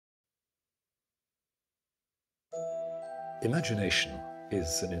Imagination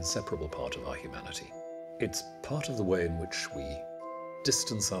is an inseparable part of our humanity. It's part of the way in which we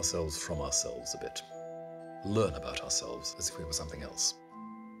distance ourselves from ourselves a bit, learn about ourselves as if we were something else.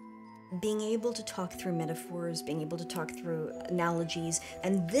 Being able to talk through metaphors, being able to talk through analogies,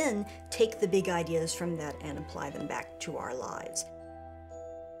 and then take the big ideas from that and apply them back to our lives.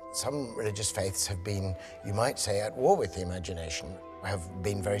 Some religious faiths have been, you might say, at war with the imagination, have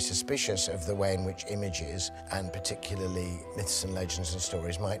been very suspicious of the way in which images, and particularly myths and legends and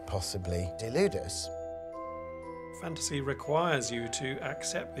stories, might possibly delude us. Fantasy requires you to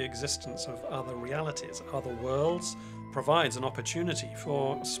accept the existence of other realities, other worlds, provides an opportunity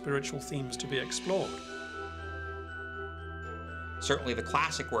for spiritual themes to be explored. Certainly the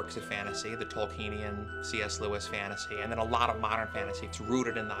classic works of fantasy, the Tolkienian, C.S. Lewis fantasy, and then a lot of modern fantasy, it's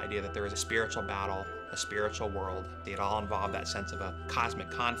rooted in the idea that there is a spiritual battle, a spiritual world. It all involved that sense of a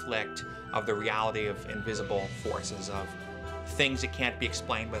cosmic conflict, of the reality of invisible forces, of things that can't be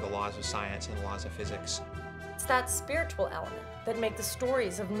explained by the laws of science and the laws of physics. It's that spiritual element that make the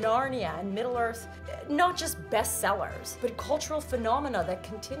stories of Narnia and Middle-earth not just bestsellers, but cultural phenomena that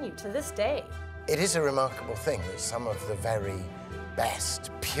continue to this day. It is a remarkable thing that some of the very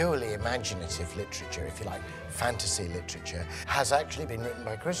best, purely imaginative literature, if you like, fantasy literature, has actually been written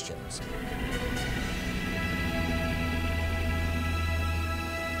by Christians.